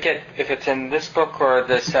part, I forget if it's in this book or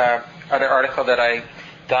this other article that I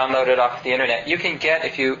downloaded off the internet. You can get,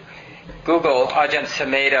 if you Google Ajahn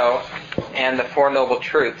Sumedho and the Four Noble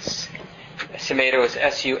Truths, Sumedho is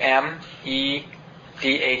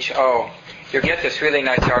Sumedho. You'll get this really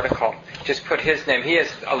nice article. Just put his name. He has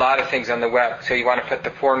a lot of things on the web, so you want to put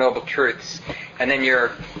the Four Noble Truths, and then you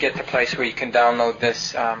get the place where you can download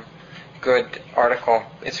this good article.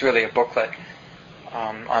 It's really a booklet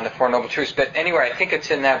on the Four Noble Truths. But anyway, I think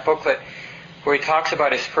it's in that booklet where he talks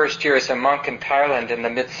about his first year as a monk in Thailand in the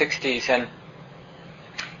mid-60s, and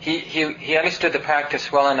he understood the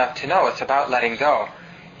practice well enough to know it's about letting go,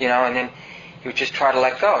 and then he would just try to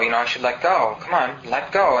let go. I should let go. Come on,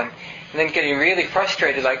 let go. And then getting really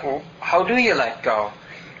frustrated, like, well, how do you let go?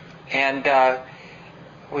 And,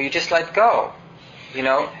 you just let go,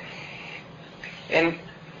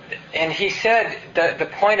 And he said that the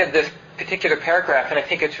point of this particular paragraph, and I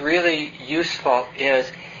think it's really useful,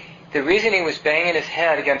 is the reason he was banging his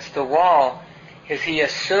head against the wall is he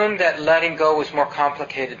assumed that letting go was more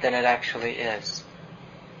complicated than it actually is.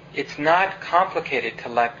 It's not complicated to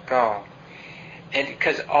let go. And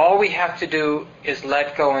because all we have to do is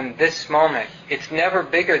let go in this moment. It's never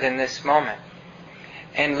bigger than this moment.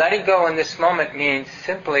 And letting go in this moment means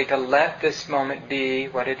simply to let this moment be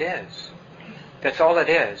what it is. That's all it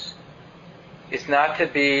is. It's not to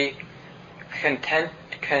be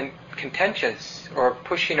contentious or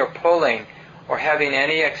pushing or pulling or having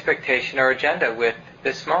any expectation or agenda with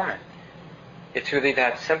this moment. It's really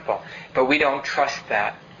that simple. But we don't trust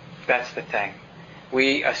that. That's the thing.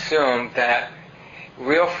 We assume that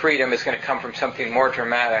real freedom is going to come from something more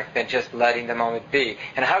dramatic than just letting the moment be.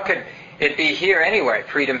 And how could it be here anyway,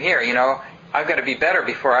 freedom here? I've got to be better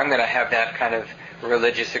before I'm going to have that kind of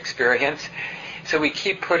religious experience. So we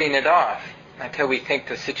keep putting it off until we think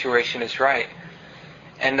the situation is right.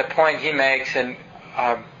 And the point he makes, and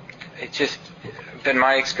it's just been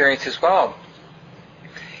my experience as well,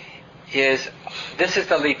 is this is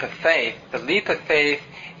the leap of faith. The leap of faith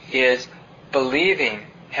is believing,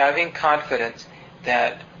 having confidence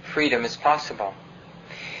that freedom is possible.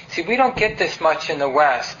 See, we don't get this much in the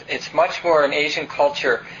West. It's much more in Asian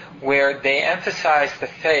culture where they emphasize the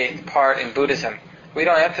faith part in Buddhism. We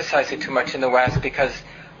don't emphasize it too much in the West because,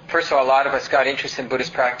 first of all, a lot of us got interested in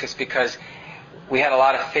Buddhist practice because we had a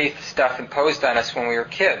lot of faith stuff imposed on us when we were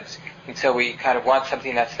kids. And so we kind of want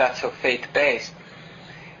something that's not so faith-based.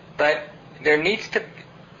 But there needs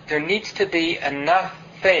to be enough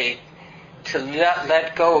faith to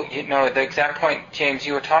let go. The exact point, James,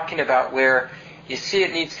 you were talking about, where you see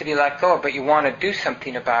it needs to be let go, but you want to do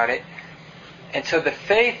something about it. And so the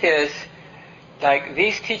faith is, like,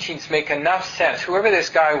 these teachings make enough sense. Whoever this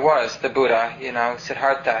guy was, the Buddha,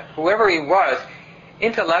 Siddhartha, whoever he was,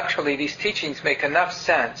 intellectually these teachings make enough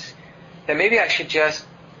sense that maybe I should just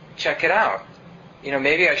check it out.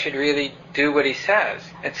 Maybe I should really do what he says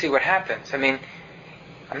and see what happens.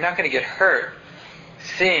 I'm not going to get hurt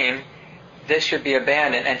seeing this should be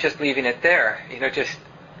abandoned and just leaving it there.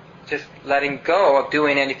 Just letting go of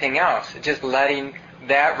doing anything else. Just letting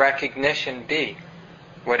that recognition be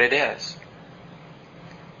what it is.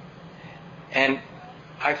 And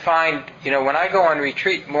I find, when I go on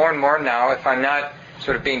retreat more and more now, if I'm not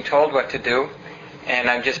sort of being told what to do and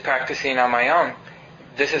I'm just practicing on my own,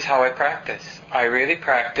 this is how I practice. I really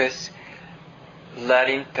practice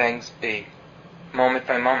letting things be, moment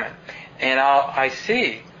by moment. And I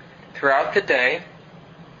see throughout the day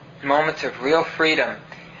moments of real freedom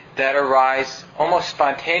that arise almost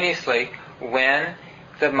spontaneously when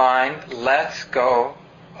the mind lets go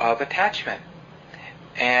of attachment.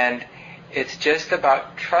 And it's just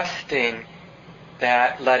about trusting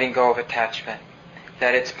that letting go of attachment,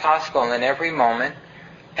 that it's possible in every moment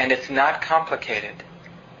and it's not complicated.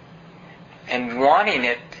 And wanting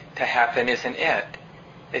it to happen isn't it.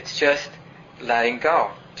 It's just letting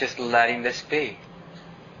go, just letting this be.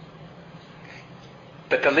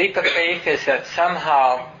 But the leap of faith is that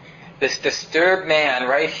somehow this disturbed man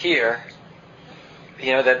right here,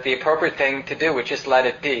 that the appropriate thing to do would just let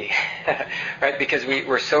it be. Right? Because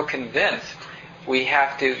we're so convinced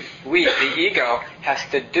the ego has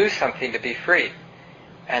to do something to be free.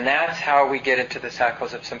 And that's how we get into the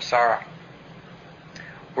cycles of samsara.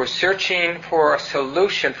 We're searching for a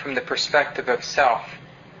solution from the perspective of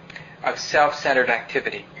self-centered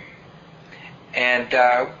activity. And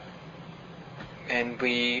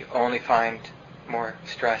we only find more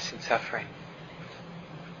stress and suffering.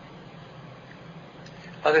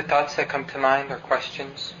 Other thoughts that come to mind or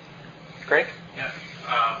questions? Greg? Yeah.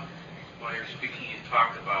 While you're speaking, you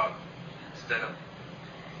talked about instead of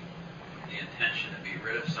the intention to be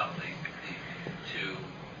rid of something, to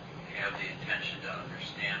have the intention to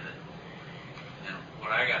understand it. And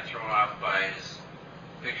what I got thrown off by is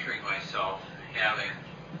picturing myself having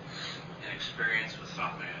an experience with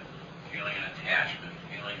something, feeling an attachment,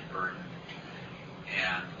 feeling burden,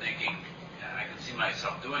 see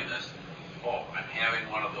myself doing this, oh, I'm having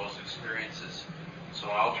one of those experiences, so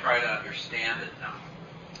I'll try to understand it now.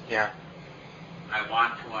 Yeah. I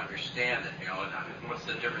want to understand it, and what's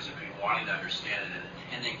the difference between wanting to understand it and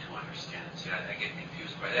intending to understand it? See, I get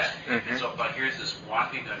confused by that. Mm-hmm. So, but here's this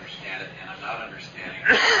wanting to understand it, and I'm not understanding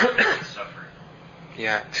it, it's suffering.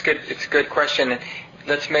 Yeah, it's good. It's a good question. And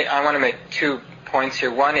I want to make 2 points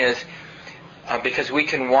here. One is because we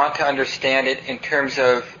can want to understand it in terms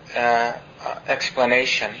of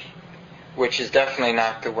explanation, which is definitely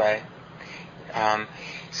not the way.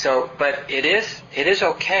 But it is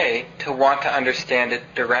okay to want to understand it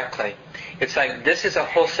directly. It's like this is a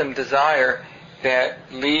wholesome desire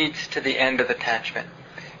that leads to the end of attachment.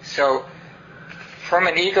 So, from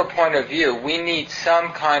an ego point of view, we need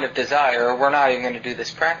some kind of desire, or we're not even going to do this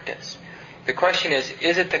practice. The question is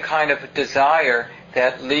it the kind of desire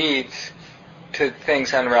that leads to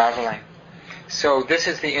things unraveling? So this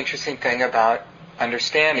is the interesting thing about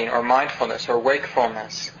understanding, or mindfulness, or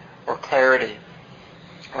wakefulness, or clarity,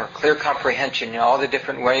 or clear comprehension, all the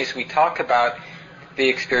different ways we talk about the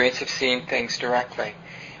experience of seeing things directly,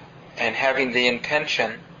 and having the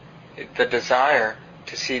intention, the desire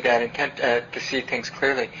to see that intent, to see things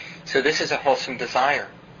clearly. So this is a wholesome desire.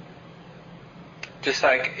 Just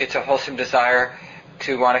like it's a wholesome desire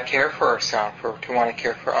to want to care for ourselves or to want to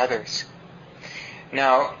care for others.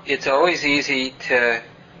 Now, it's always easy to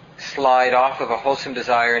slide off of a wholesome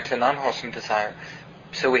desire into an unwholesome desire.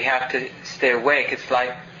 So we have to stay awake. It's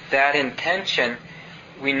like that intention,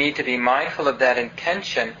 we need to be mindful of that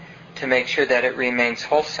intention to make sure that it remains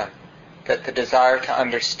wholesome, that the desire to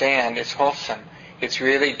understand is wholesome. It's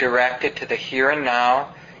really directed to the here and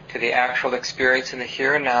now, to the actual experience in the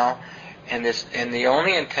here and now, and the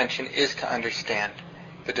only intention is to understand.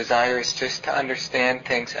 The desire is just to understand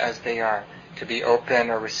things as they are, to be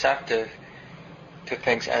open or receptive to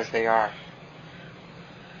things as they are.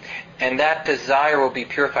 And that desire will be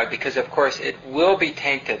purified because, of course, it will be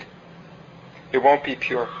tainted. It won't be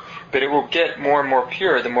pure, but it will get more and more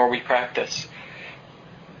pure the more we practice.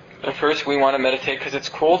 At first, we want to meditate because it's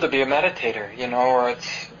cool to be a meditator,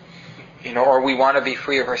 or we want to be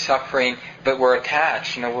free of our suffering, but we're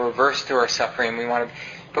attached, we're averse to our suffering.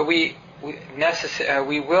 But we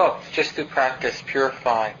will just through practice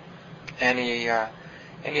purify any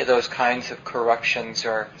of those kinds of corruptions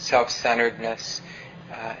or self-centeredness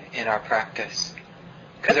in our practice,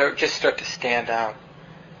 because they just start to stand out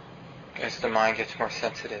as the mind gets more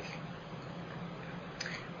sensitive.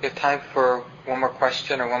 We have time for one more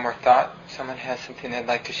question or one more thought. Someone has something they'd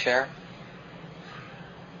like to share?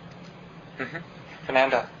 Mm-hmm.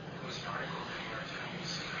 Fernando. There was an article in the New York Times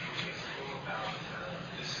a few days ago about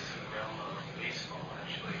this is in the realm of baseball,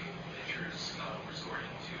 actually. Pitchers resorting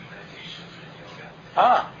to meditation and yoga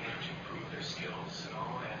and to improve their skills and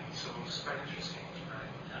all. And so it was quite interesting.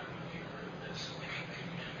 I don't know if you've heard of this.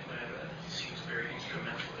 But it seems very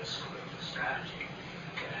instrumental, this sort of strategy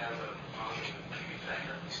that has a positive effect,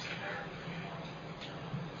 at least in their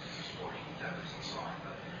sporting endeavors and so on.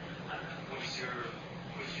 But what is your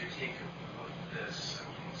take of this? I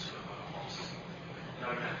mean, sort of almost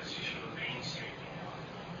not a manifestation of the mainstream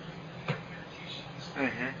meditations.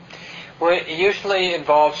 Mm-hmm. Well, it usually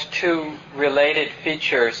involves 2 related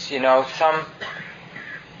features.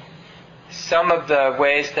 Some of the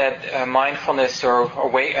ways that mindfulness or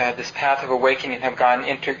this path of awakening have gotten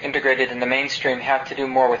integrated in the mainstream have to do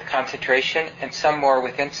more with concentration, and some more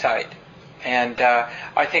with insight. And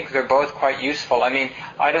I think they're both quite useful. I mean,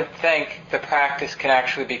 I don't think the practice can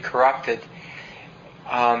actually be corrupted,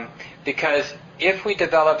 because if we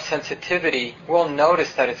develop sensitivity, we'll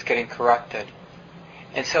notice that it's getting corrupted.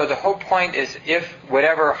 And so the whole point is,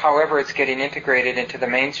 however it's getting integrated into the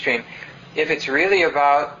mainstream, if it's really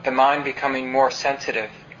about the mind becoming more sensitive,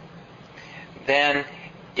 then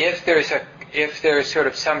if there's sort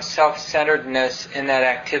of some self-centeredness in that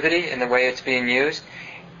activity, in the way it's being used,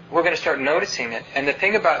 we're going to start noticing it. And the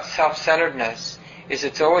thing about self-centeredness is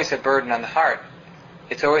it's always a burden on the heart.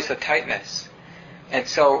 It's always a tightness. And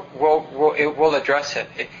so we'll address it.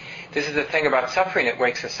 This is the thing about suffering, it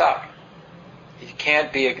wakes us up. It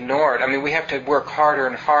can't be ignored. I mean, we have to work harder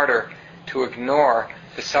and harder to ignore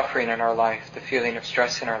the suffering in our life, the feeling of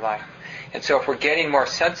stress in our life. And so if we're getting more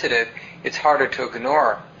sensitive, it's harder to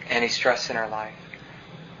ignore any stress in our life.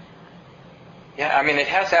 Yeah, I mean, it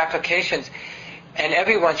has applications. And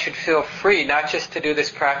everyone should feel free, not just to do this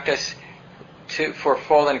practice for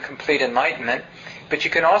full and complete enlightenment, but you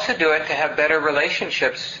can also do it to have better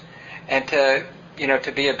relationships and to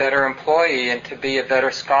be a better employee and to be a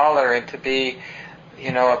better scholar and to be,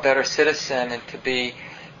 a better citizen and to be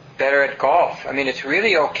better at golf. I mean, it's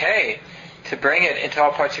really okay to bring it into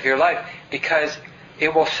all parts of your life, because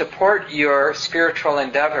it will support your spiritual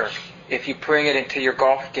endeavor if you bring it into your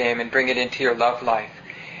golf game and bring it into your love life.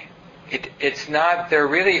 It's not, there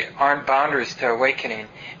really aren't boundaries to awakening.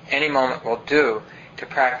 Any moment will do to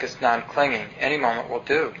practice non-clinging. Any moment will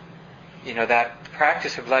do. That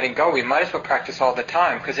practice of letting go, we might as well practice all the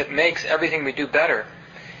time, because it makes everything we do better.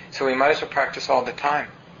 So we might as well practice all the time.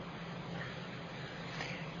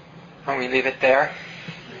 Why don't we leave it there?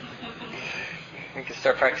 We can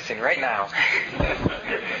start practicing right now.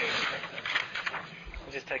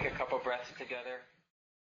 We'll just take a couple breaths together.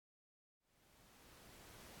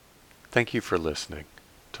 Thank you for listening.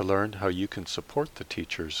 To learn how you can support the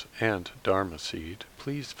teachers and Dharma Seed,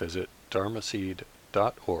 please visit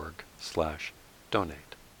dharmaseed.org/donate.